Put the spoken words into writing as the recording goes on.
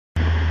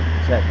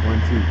Check, 1,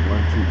 2,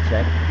 1, 2,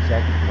 check,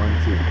 check, 1,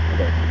 2.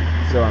 Okay,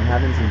 so I'm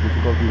having some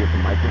difficulty with the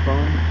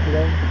microphone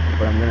today,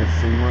 but I'm gonna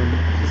sing one,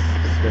 just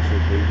a special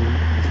occasion.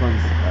 This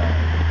one's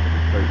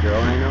for a girl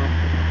I know.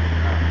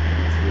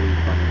 It's really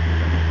funny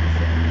because I'm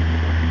just saying,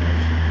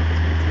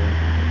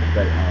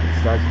 but it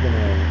starts with an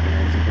A and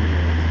ends with an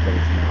A, but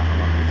it's not a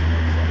line, it's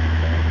no song,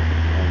 okay?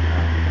 And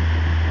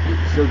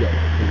she'll get it,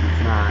 because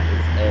it's not,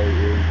 it's A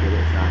is, but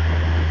it's not a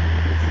line.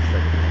 It's just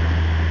like a line.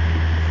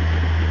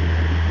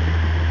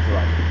 So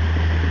like,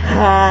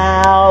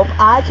 help,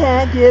 I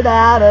can't get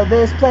out of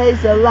this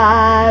place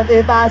alive.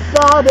 If I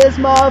saw this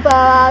mother,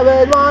 I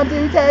would want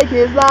to take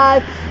his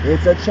life.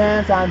 It's a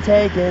chance I'm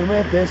taking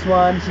with this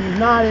one. She's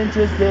not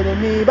interested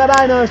in me, but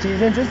I know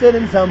she's interested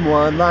in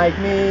someone like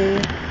me.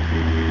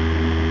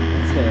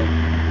 That's it.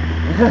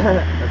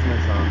 That's my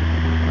song,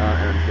 and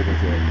I'm sticking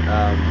to it.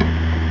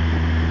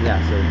 Yeah,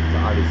 so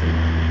obviously,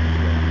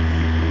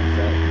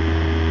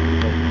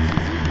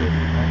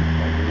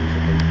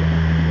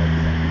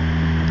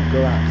 go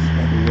out,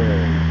 spread the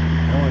word.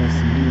 I want to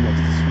see you next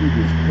to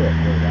Scroobius pit,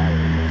 or that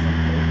or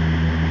something.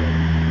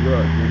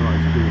 Look, you're not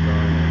as good as I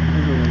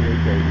am.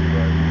 Okay,